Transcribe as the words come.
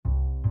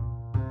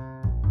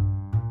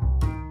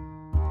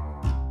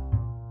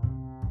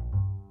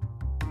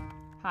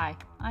Hi,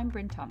 I'm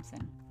Bryn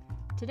Thompson.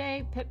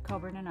 Today, Pip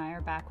Coburn and I are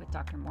back with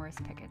Dr. Morris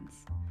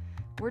Pickens.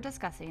 We're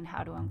discussing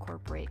how to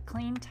incorporate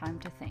clean time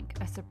to think,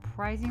 a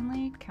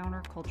surprisingly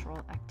countercultural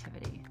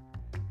activity.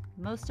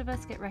 Most of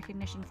us get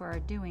recognition for our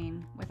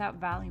doing without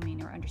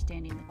valuing or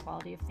understanding the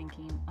quality of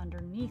thinking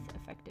underneath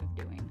effective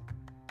doing.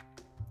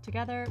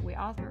 Together, we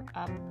offer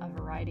up a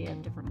variety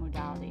of different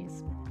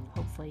modalities.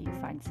 Hopefully, you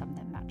find some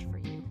that match for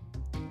you.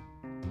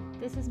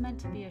 This is meant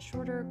to be a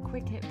shorter,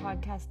 quick-hit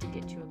podcast to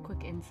get you a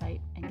quick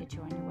insight and get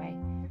you on your way.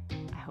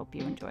 I hope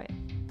you enjoy it.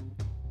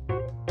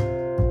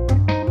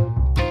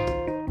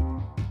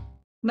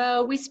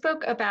 Mo, we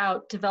spoke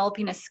about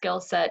developing a skill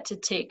set to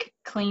take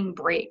clean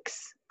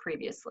breaks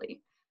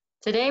previously.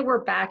 Today,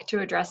 we're back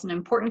to address an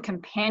important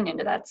companion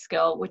to that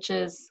skill, which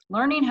is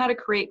learning how to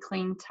create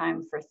clean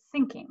time for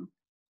thinking.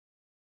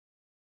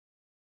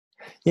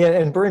 Yeah,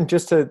 and Bryn,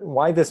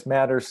 why this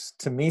matters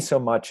to me so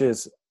much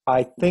is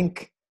I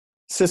think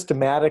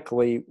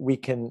systematically we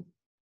can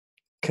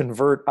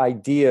convert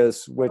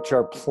ideas which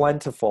are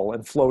plentiful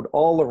and float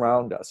all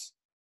around us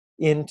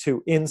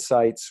into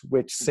insights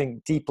which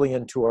sink deeply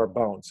into our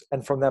bones.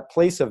 And from that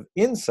place of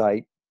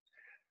insight,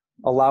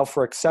 allow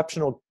for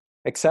exceptional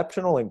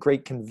and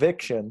great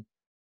conviction.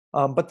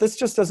 But this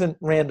just doesn't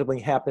randomly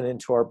happen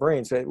into our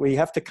brains. We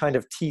have to kind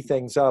of tee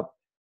things up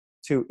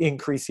to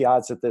increase the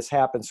odds that this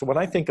happens. So when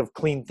I think of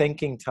clean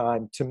thinking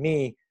time, to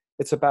me,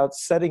 it's about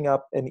setting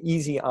up an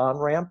easy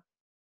on-ramp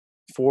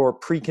for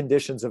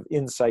preconditions of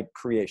insight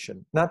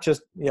creation, not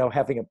just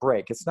having a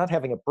break. It's not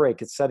having a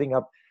break. It's setting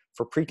up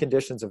for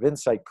preconditions of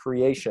insight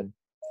creation.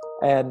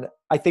 And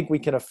I think we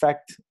can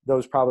affect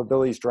those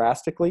probabilities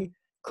drastically.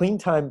 Clean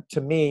time, to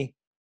me,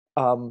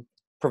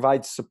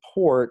 provides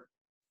support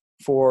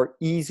for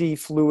easy,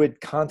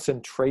 fluid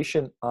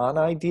concentration on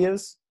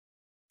ideas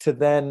to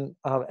then,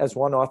 as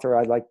one author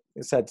I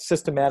said,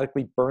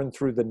 systematically burn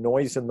through the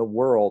noise in the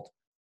world.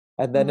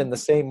 And then in the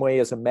same way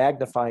as a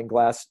magnifying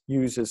glass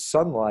uses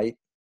sunlight,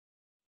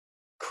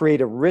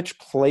 create a rich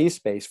play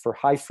space for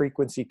high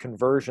frequency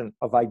conversion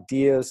of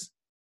ideas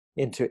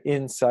into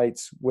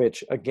insights,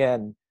 which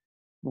again,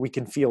 we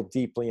can feel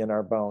deeply in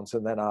our bones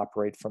and then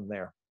operate from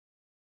there.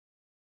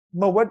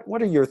 Mo,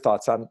 what are your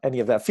thoughts on any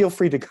of that? Feel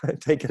free to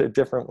take it a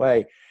different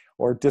way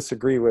or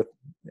disagree with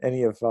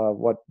any of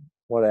what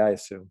I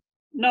assume.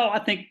 No, I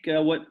think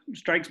what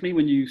strikes me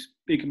when you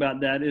speak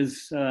about that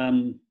is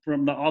from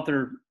the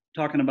author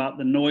talking about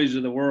the noise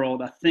of the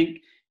world. I think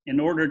in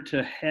order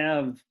to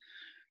have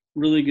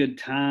really good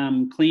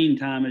time, clean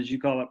time, as you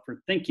call it,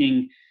 for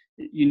thinking,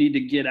 you need to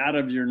get out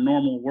of your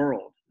normal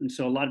world. And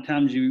so a lot of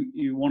times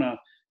you want to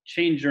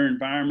change your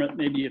environment.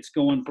 Maybe it's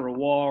going for a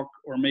walk,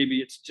 or maybe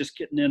it's just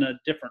getting in a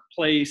different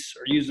place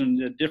or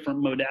using a different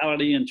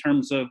modality in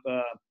terms of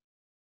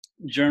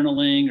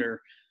journaling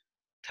or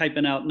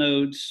typing out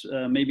notes,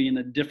 maybe in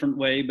a different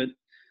way. But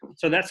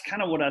so that's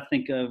kind of what I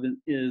think of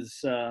is,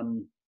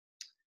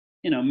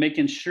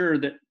 making sure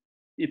that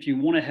if you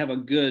want to have a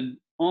good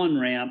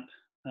on-ramp,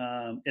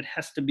 it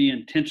has to be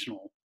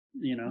intentional.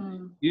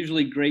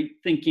 Usually great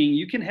thinking,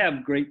 you can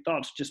have great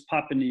thoughts just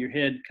pop into your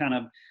head kind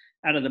of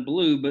out of the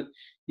blue, but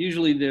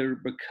usually they're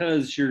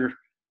because you're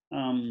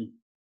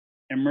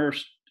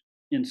immersed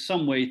in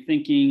some way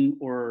thinking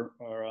or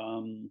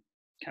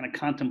kind of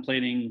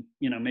contemplating,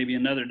 maybe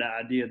another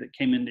idea that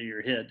came into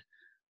your head.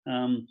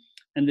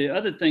 And the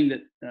other thing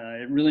that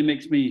it really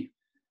makes me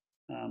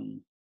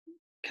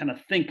kind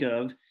of think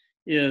of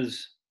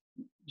is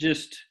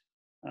just,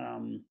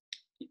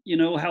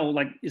 how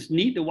it's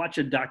neat to watch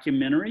a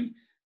documentary.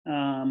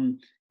 And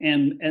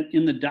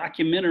in the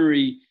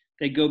documentary,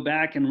 they go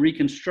back and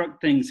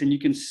reconstruct things and you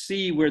can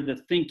see where the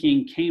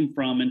thinking came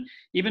from. And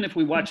even if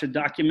we watch a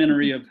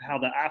documentary of how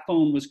the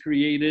iPhone was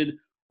created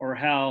or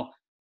how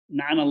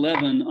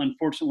 9/11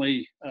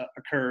 unfortunately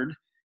occurred,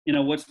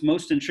 what's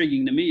most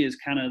intriguing to me is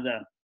kind of the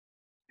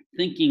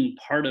thinking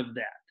part of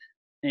that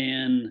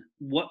and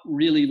what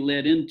really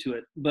led into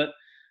it. But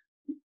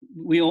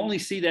we only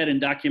see that in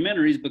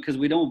documentaries because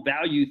we don't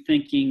value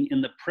thinking in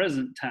the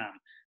present time.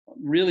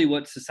 Really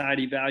what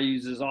society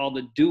values is all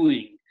the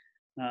doing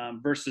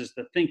versus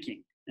the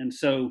thinking. And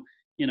so,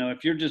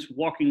 if you're just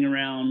walking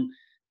around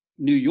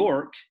New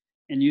York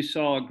and you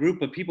saw a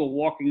group of people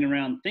walking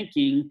around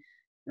thinking,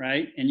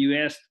 right, and you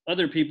asked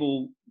other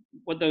people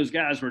what those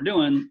guys were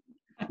doing,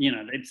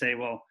 they'd say,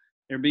 well,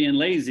 they're being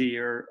lazy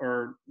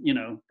or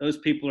those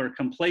people are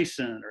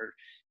complacent or,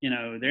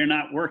 they're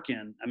not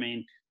working. I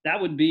mean, that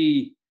would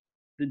be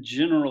the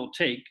general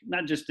take,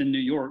 not just in New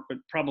York, but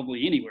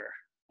probably anywhere.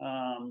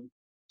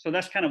 So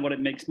that's kind of what it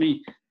makes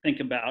me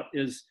think about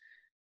is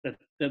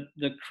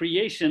the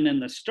creation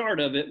and the start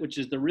of it, which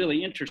is the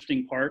really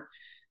interesting part,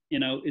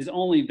 is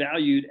only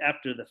valued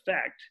after the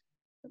fact,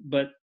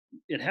 but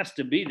it has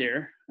to be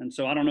there. And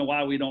so I don't know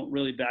why we don't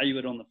really value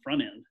it on the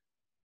front end.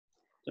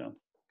 So.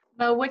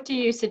 Well, what do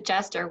you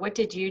suggest or what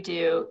did you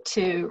do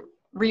to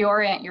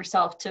reorient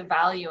yourself to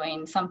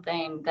valuing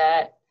something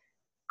that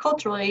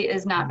culturally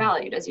is not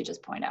valued, as you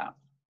just point out?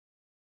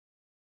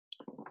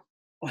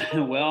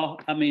 Well,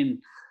 I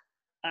mean,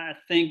 I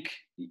think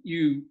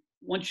you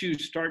once you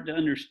start to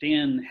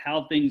understand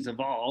how things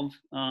evolve,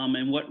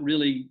 and what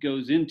really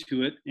goes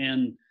into it,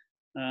 and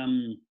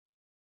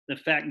the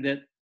fact that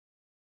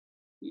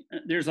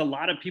there's a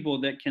lot of people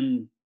that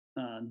can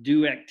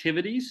do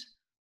activities,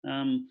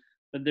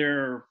 but there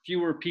are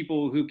fewer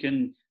people who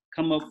can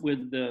come up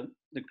with the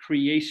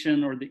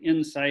creation or the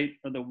insight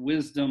or the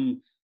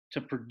wisdom to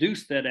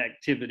produce that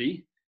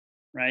activity,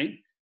 right?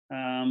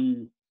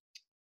 Then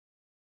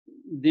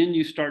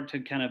you start to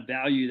kind of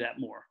value that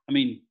more. I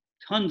mean,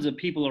 tons of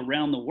people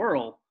around the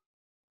world,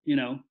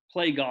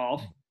 play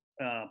golf,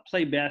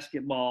 play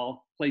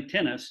basketball, play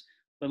tennis,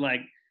 but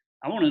like,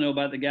 I want to know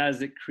about the guys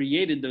that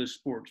created those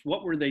sports.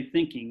 What were they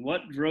thinking?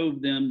 What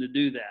drove them to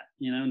do that?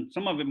 And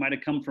some of it might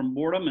have come from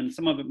boredom, and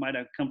some of it might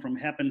have come from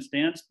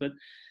happenstance, but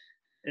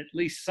at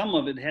least some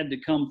of it had to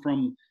come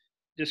from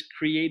just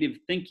creative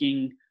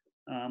thinking,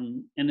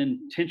 and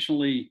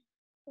intentionally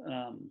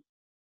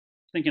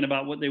thinking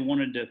about what they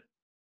wanted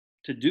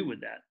to do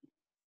with that.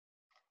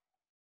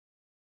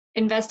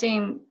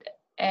 Investing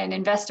and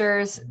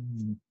investors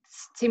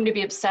seem to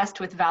be obsessed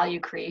with value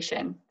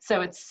creation.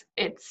 So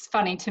it's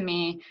funny to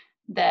me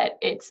that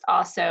it's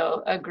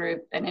also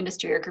an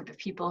industry or a group of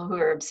people who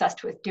are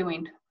obsessed with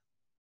doing.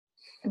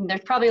 And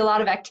there's probably a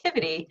lot of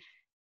activity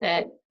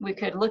that we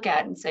could look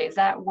at and say, is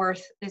that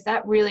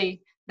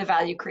really the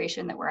value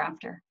creation that we're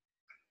after?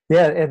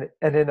 Yeah,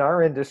 and in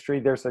our industry,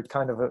 there's a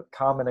kind of a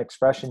common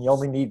expression: you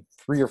only need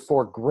 3 or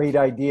 4 great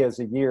ideas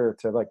a year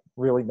to like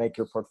really make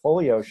your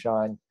portfolio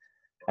shine.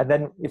 And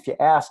then if you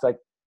ask, like,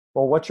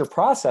 well, what's your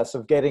process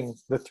of getting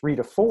the 3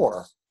 to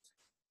 4?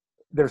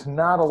 There's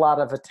not a lot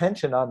of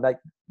attention on that.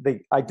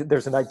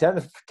 There's an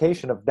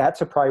identification of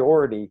that's a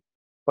priority,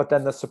 but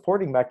then the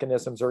supporting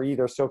mechanisms are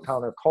either so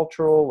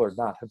countercultural or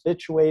not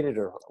habituated,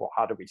 or well,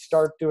 how do we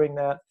start doing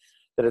that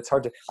it's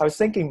hard to. I was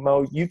thinking,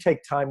 Mo, you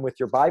take time with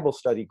your Bible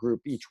study group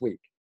each week.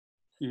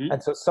 Mm-hmm.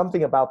 And so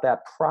something about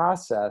that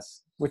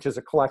process, which is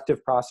a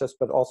collective process,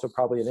 but also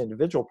probably an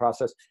individual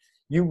process,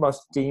 you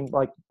must deem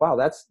like, wow,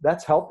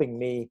 that's helping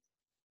me,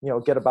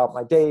 get about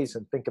my days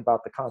and think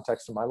about the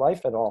context of my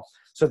life and all.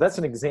 So that's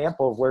an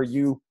example of where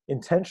you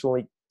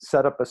intentionally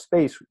set up a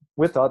space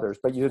with others,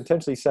 but you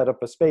intentionally set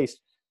up a space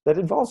that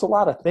involves a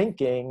lot of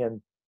thinking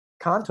and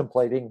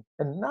contemplating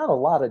and not a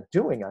lot of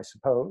doing, I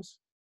suppose.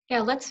 Yeah,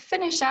 let's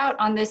finish out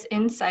on this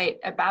insight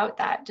about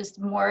that.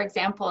 Just more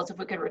examples, if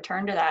we could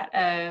return to that,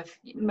 of,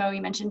 Mo,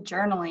 you mentioned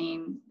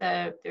journaling,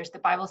 there's the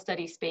Bible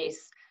study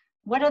space.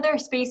 What other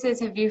spaces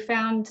have you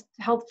found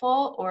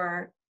helpful,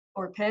 or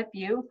Pip,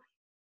 you?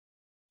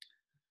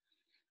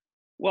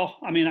 Well,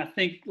 I mean, I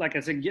think, like I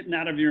said, getting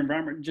out of your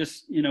environment,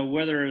 just,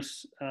 whether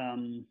it's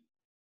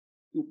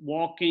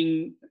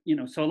walking,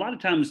 so a lot of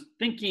times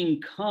thinking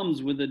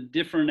comes with a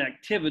different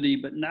activity,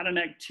 but not an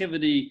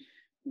activity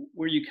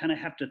where you kind of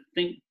have to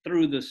think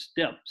through the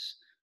steps.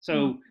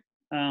 So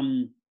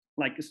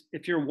like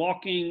if you're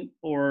walking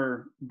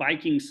or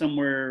biking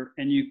somewhere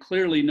and you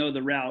clearly know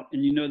the route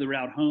and you know the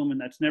route home,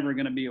 and that's never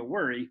going to be a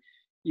worry,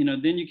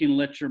 then you can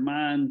let your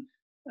mind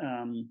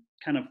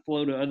kind of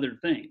flow to other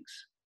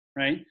things,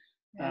 right?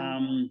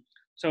 Yeah.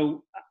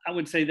 So I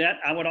would say that.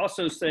 I would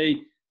also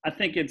say, I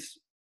think it's,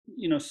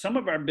 some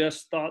of our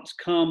best thoughts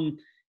come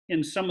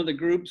in some of the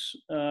groups,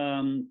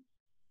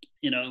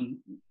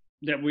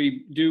 that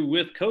we do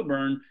with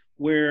Coburn,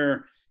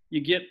 where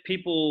you get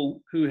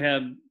people who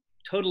have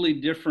totally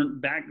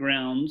different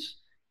backgrounds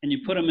and you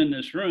put them in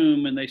this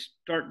room and they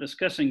start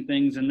discussing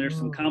things, and there's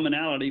some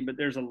commonality, but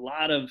there's a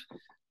lot of,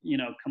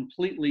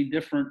 completely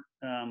different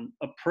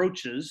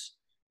approaches,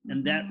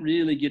 and that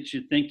really gets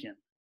you thinking.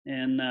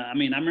 And I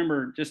mean, I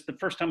remember just the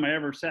first time I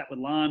ever sat with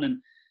Lon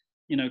and,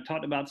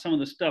 talked about some of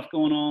the stuff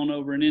going on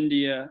over in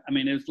India. I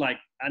mean, it was like,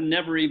 I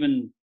never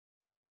even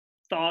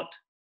thought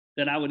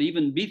that I would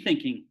even be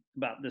thinking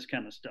about this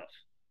kind of stuff,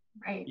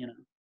 right?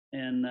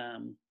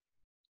 And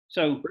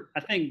so I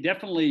think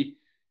definitely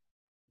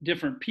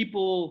different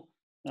people,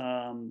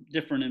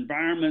 different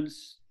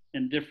environments,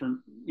 and different,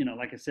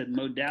 like I said,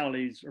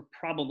 modalities are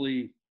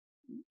probably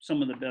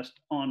some of the best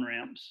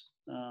on-ramps.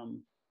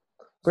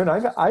 Brent,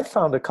 I've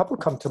found a couple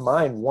come to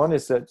mind. One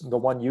is that the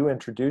one you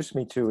introduced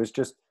me to is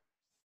just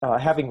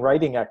having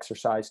writing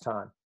exercise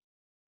time.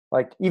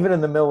 Like even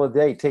in the middle of the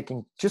day,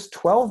 taking just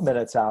 12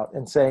 minutes out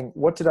and saying,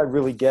 what did I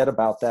really get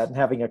about that? And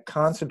having a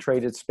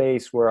concentrated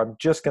space where I'm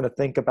just going to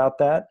think about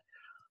that.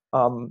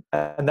 And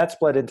that's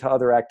bled into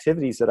other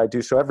activities that I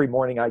do. So every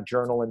morning I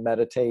journal and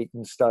meditate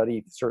and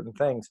study certain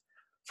things.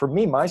 For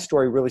me, my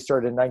story really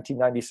started in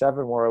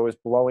 1997, where I was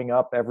blowing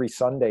up every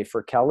Sunday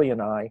for Kelly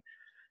and I,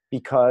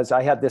 because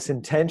I had this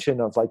intention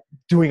of like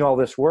doing all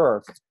this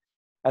work,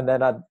 and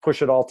then I'd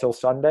push it all till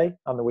Sunday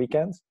on the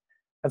weekends.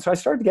 And so I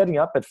started getting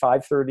up at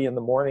 5:30 in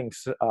the morning,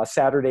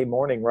 Saturday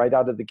morning, right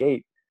out of the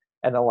gate,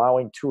 and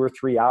allowing 2 or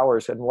 3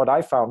 hours. And what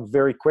I found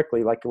very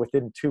quickly, like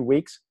within 2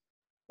 weeks,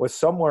 was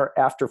somewhere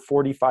after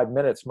 45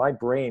 minutes, my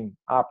brain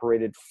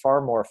operated far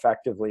more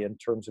effectively in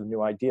terms of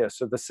new ideas.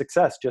 So the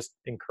success just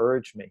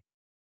encouraged me.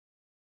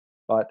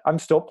 But I'm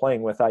still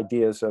playing with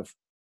ideas of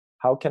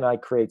how can I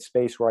create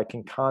space where I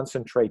can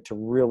concentrate to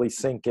really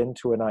sink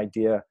into an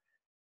idea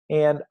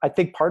And I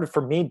think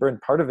for me, Bryn,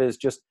 part of it is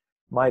just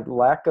my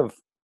lack of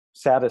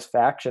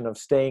satisfaction of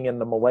staying in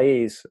the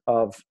malaise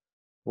of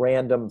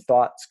random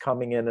thoughts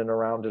coming in and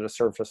around at a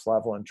surface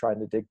level and trying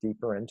to dig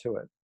deeper into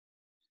it.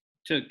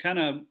 To kind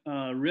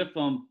of riff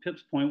on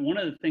Pip's point, one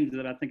of the things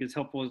that I think is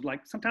helpful is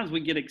like sometimes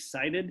we get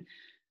excited,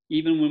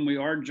 even when we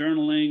are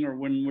journaling or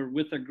when we're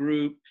with a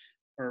group,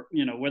 or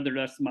whether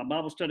that's my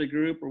Bible study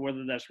group or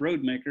whether that's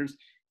road makers,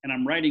 and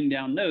I'm writing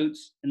down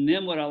notes. And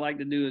then what I like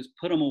to do is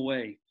put them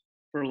away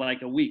for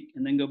like a week,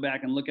 and then go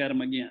back and look at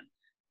them again,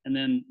 and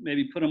then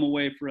maybe put them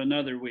away for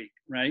another week,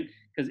 right?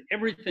 Because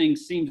everything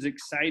seems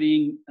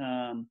exciting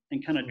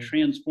and kind of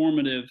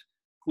transformative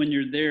when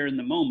you're there in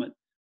the moment.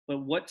 But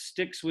what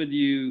sticks with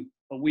you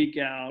a week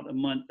out, a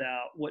month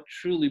out, what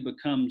truly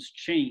becomes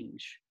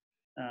change?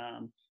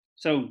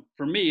 So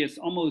for me, it's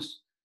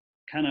almost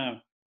kind of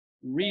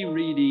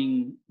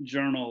rereading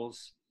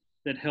journals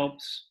that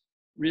helps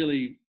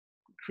really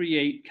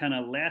create kind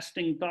of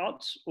lasting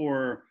thoughts,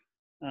 or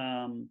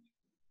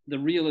the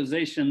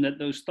realization that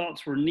those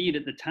thoughts were neat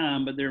at the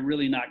time, but they're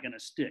really not going to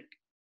stick.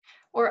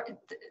 Or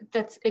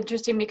that's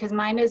interesting, because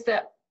mine is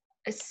the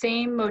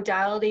same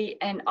modality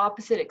and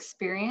opposite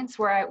experience,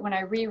 where when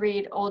I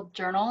reread old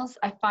journals,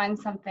 I find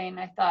something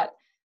I thought,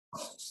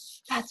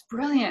 that's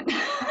brilliant.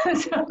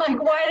 So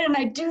like, why didn't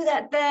I do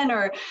that then?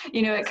 Or,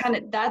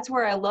 that's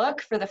where I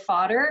look for the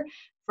fodder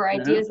for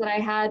ideas that I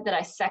had that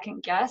I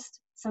second guessed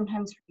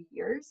sometimes for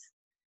years.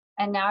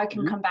 And now I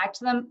can come back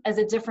to them as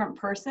a different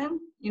person,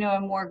 a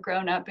more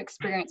grown up,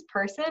 experienced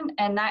person.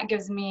 And that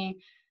gives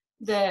me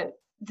the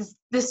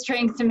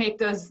strength to make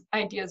those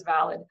ideas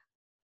valid.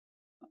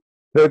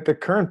 The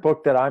current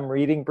book that I'm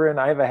reading, Bryn,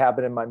 I have a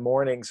habit in my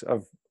mornings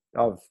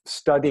of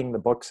studying the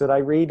books that I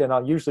read, and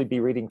I'll usually be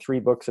reading 3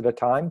 books at a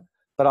time,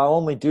 but I'll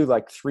only do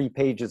like 3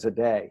 pages a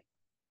day.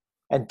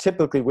 And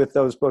typically with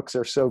those books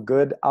are so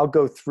good, I'll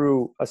go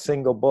through a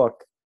single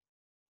book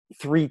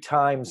 3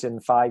 times in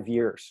 5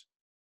 years,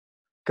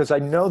 because I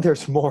know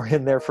there's more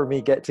in there for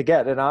me to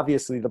get. And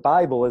obviously the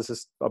Bible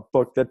is a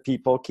book that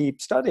people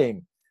keep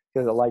studying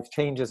because of life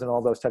changes and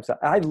all those types of.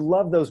 I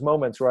love those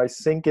moments where I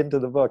sink into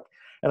the book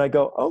and I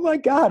go, oh my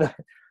God,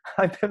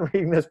 I've been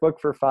reading this book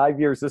for 5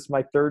 years. This is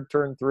my 3rd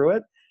turn through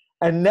it.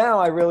 And now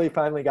I really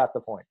finally got the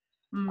point.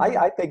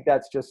 I think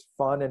that's just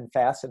fun and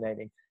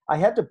fascinating. I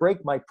had to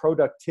break my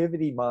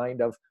productivity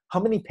mind of how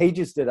many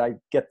pages did I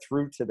get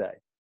through today,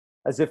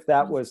 as if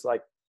that was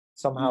like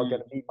somehow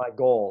going to be my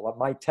goal.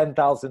 My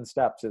 10,000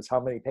 steps is how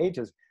many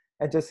pages.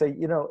 And just say,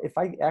 if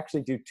I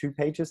actually do 2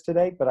 pages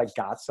today, but I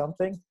got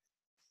something,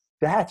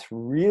 that's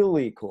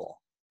really cool,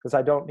 because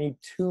I don't need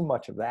too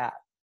much of that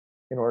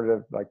in order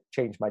to like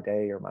change my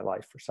day or my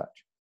life or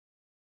such.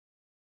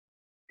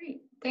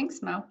 Great.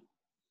 Thanks, Mo.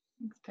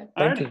 Thanks, Pip.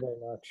 Thank you very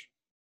much.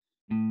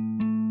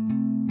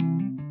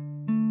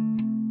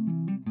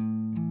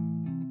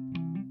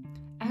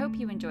 I hope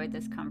you enjoyed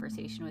this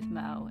conversation with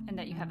Mo, and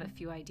that you have a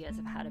few ideas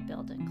of how to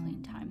build in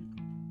clean time.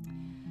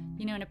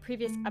 In a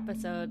previous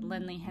episode,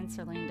 Lindley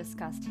Hinserling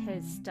discussed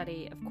his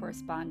study of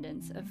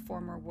correspondence of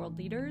former world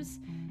leaders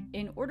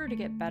in order to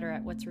get better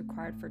at what's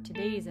required for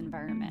today's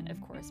environment of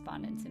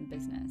correspondence in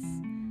business.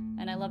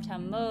 And I loved how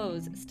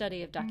Mo's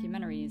study of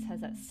documentaries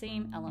has that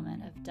same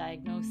element of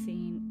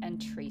diagnosing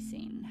and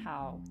tracing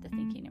how the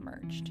thinking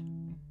emerged.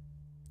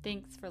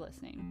 Thanks for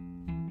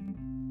listening.